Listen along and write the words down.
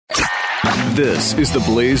This is the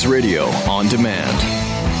Blaze Radio on demand.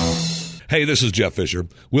 Hey, this is Jeff Fisher.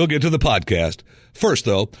 We'll get to the podcast. First,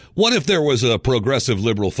 though, what if there was a progressive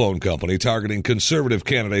liberal phone company targeting conservative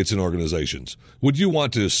candidates and organizations? Would you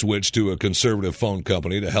want to switch to a conservative phone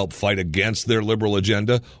company to help fight against their liberal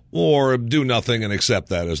agenda, or do nothing and accept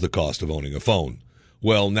that as the cost of owning a phone?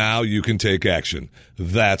 Well, now you can take action.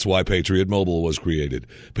 That's why Patriot Mobile was created.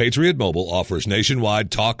 Patriot Mobile offers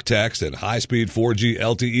nationwide talk, text, and high-speed 4G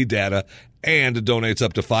LTE data and donates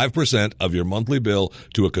up to 5% of your monthly bill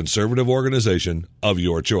to a conservative organization of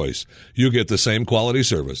your choice. You get the same quality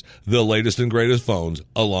service, the latest and greatest phones,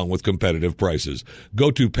 along with competitive prices. Go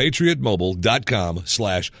to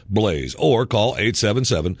patriotmobile.com/blaze or call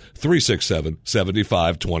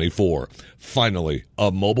 877-367-7524. Finally,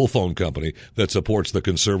 a mobile phone company that supports the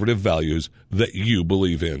conservative values that you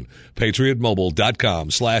believe in.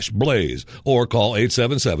 patriotmobile.com/blaze or call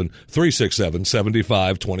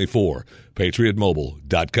 877-367-7524.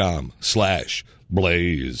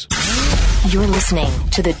 patriotmobile.com/blaze. You're listening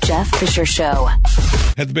to The Jeff Fisher Show.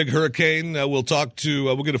 At the big hurricane, we'll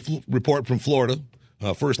get a report from Florida.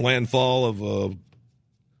 First landfall of a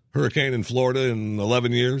hurricane in Florida in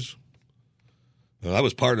 11 years. I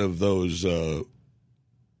was part of those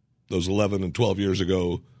 11 and 12 years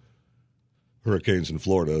ago hurricanes in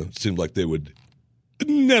Florida. It seemed like they would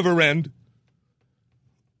never end.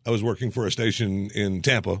 I was working for a station in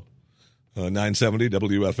Tampa, 970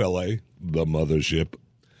 WFLA, the mothership.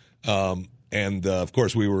 Of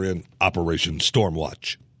course, we were in Operation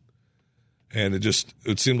Stormwatch. And it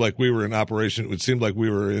seemed like we were in I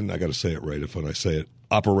got to say it right when I say it,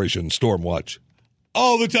 Operation Stormwatch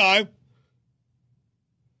all the time.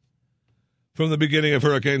 From the beginning of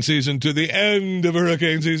hurricane season to the end of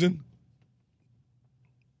hurricane season.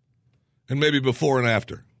 And maybe before and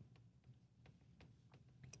after.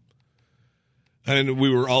 And we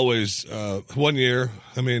were always, one year,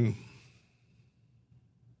 I mean,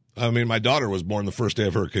 my daughter was born the first day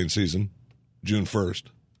of hurricane season, June 1st.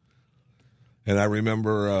 And I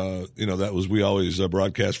remember, we always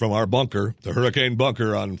broadcast from our bunker, the hurricane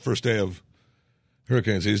bunker, on first day of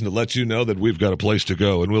hurricane season to let you know that we've got a place to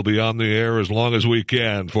go and we'll be on the air as long as we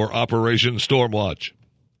can for Operation Stormwatch.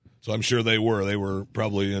 So I'm sure they were. They were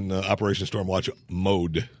probably in Operation Stormwatch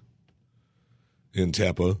mode in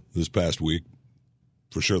Tampa this past week.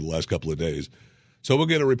 For sure the last couple of days. So we'll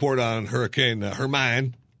get a report on Hurricane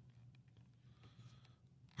Hermine,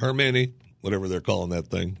 whatever they're calling that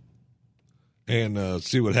thing, and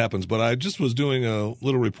see what happens. But I just was doing a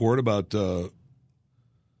little report about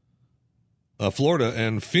Florida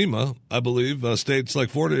and FEMA. I believe states like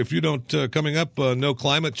Florida, if you don't, coming up, no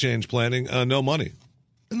climate change planning, no money.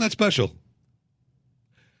 Isn't that special?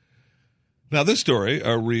 Now, this story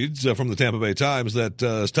reads from the Tampa Bay Times that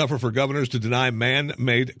it's tougher for governors to deny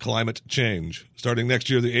man-made climate change. Starting next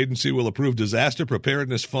year, the agency will approve disaster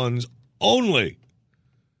preparedness funds only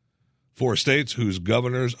for states whose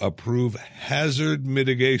governors approve hazard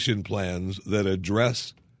mitigation plans that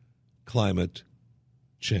address climate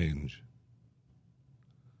change.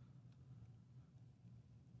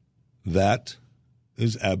 That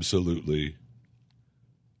is absolutely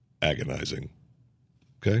agonizing.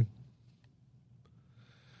 Okay?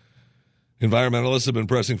 Environmentalists have been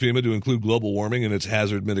pressing FEMA to include global warming in its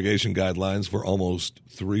hazard mitigation guidelines for almost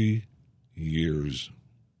 3 years.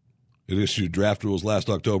 It issued draft rules last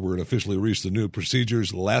October and officially reached the new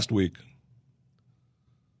procedures last week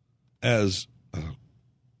as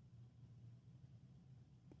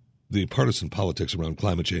the partisan politics around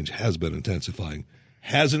climate change has been intensifying.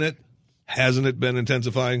 Hasn't it? Hasn't it been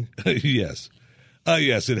intensifying? Yes.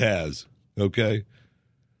 Yes, it has. Okay?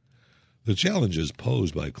 The challenges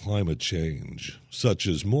posed by climate change, such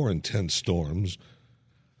as more intense storms,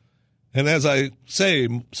 and as I say,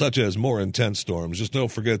 such as more intense storms, just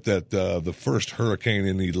don't forget that the first hurricane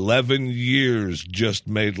in 11 years just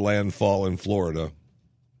made landfall in Florida.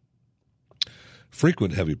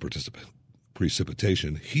 Frequent heavy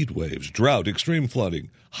precipitation, heat waves, drought, extreme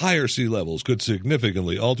flooding, higher sea levels could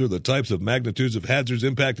significantly alter the types of magnitudes of hazards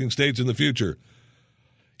impacting states in the future.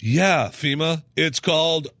 Yeah, FEMA, it's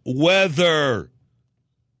called weather.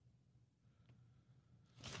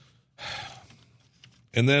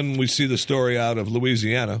 And then we see the story out of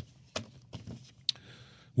Louisiana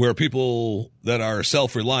where people that are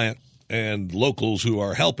self-reliant and locals who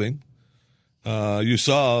are helping, you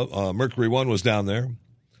saw Mercury One was down there,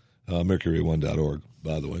 mercury1.org,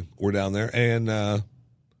 by the way, we're down there, and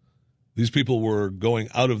these people were going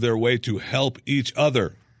out of their way to help each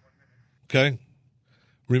other, okay?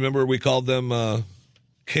 Remember, we called them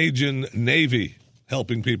Cajun Navy,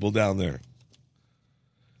 helping people down there.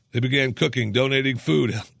 They began cooking, donating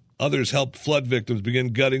food, Others helped flood victims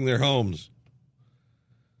begin gutting their homes.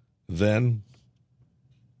 Then,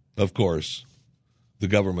 of course, the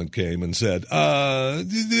government came and said, no,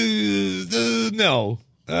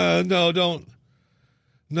 don't.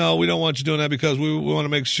 No, we don't want you doing that because we want to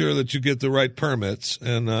make sure that you get the right permits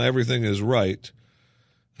and everything is right.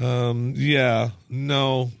 No,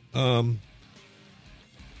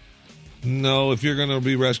 if you're going to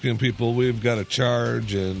be rescuing people, we've got to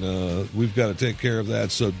charge and we've got to take care of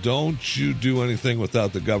that. So don't you do anything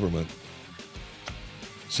without the government.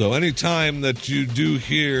 So anytime that you do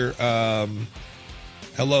hear,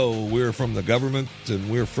 hello, we're from the government and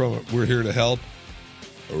we're here to help.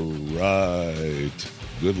 Right.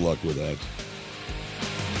 Good luck with that.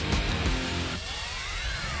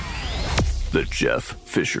 The Jeff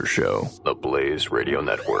Fisher Show, the Blaze Radio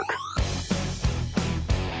Network.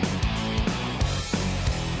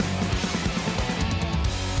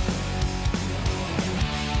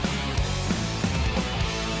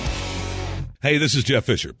 Hey, this is Jeff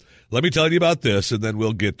Fisher. Let me tell you about this, and then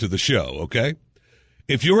we'll get to the show, okay?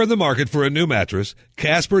 If you're in the market for a new mattress,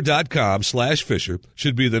 Casper.com/Fisher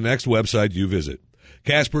should be the next website you visit.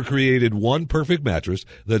 Casper created one perfect mattress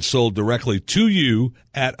that sold directly to you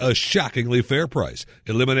at a shockingly fair price,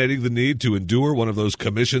 eliminating the need to endure one of those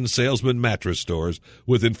commission salesman mattress stores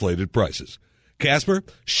with inflated prices. Casper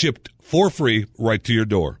shipped for free right to your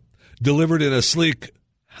door, delivered in a sleek,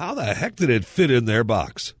 how the heck did it fit in their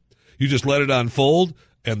box? You just let it unfold,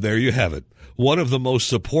 and there you have it. One of the most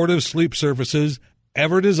supportive sleep surfaces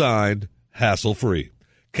ever designed, hassle-free.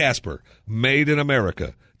 Casper, made in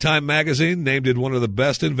America. Time magazine named it one of the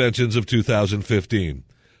best inventions of 2015.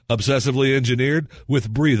 Obsessively engineered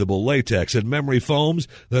with breathable latex and memory foams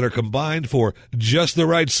that are combined for just the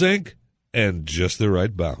right sink and just the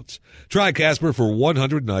right bounce. Try Casper for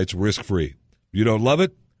 100 nights risk-free. You don't love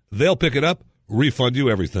it? They'll pick it up, refund you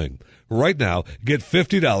everything. Right now, get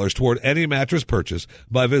 $50 toward any mattress purchase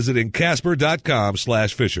by visiting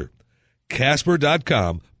Casper.com/Fisher.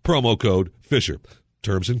 Casper.com, promo code Fisher.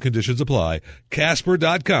 Terms and conditions apply.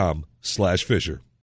 Casper.com/Fisher.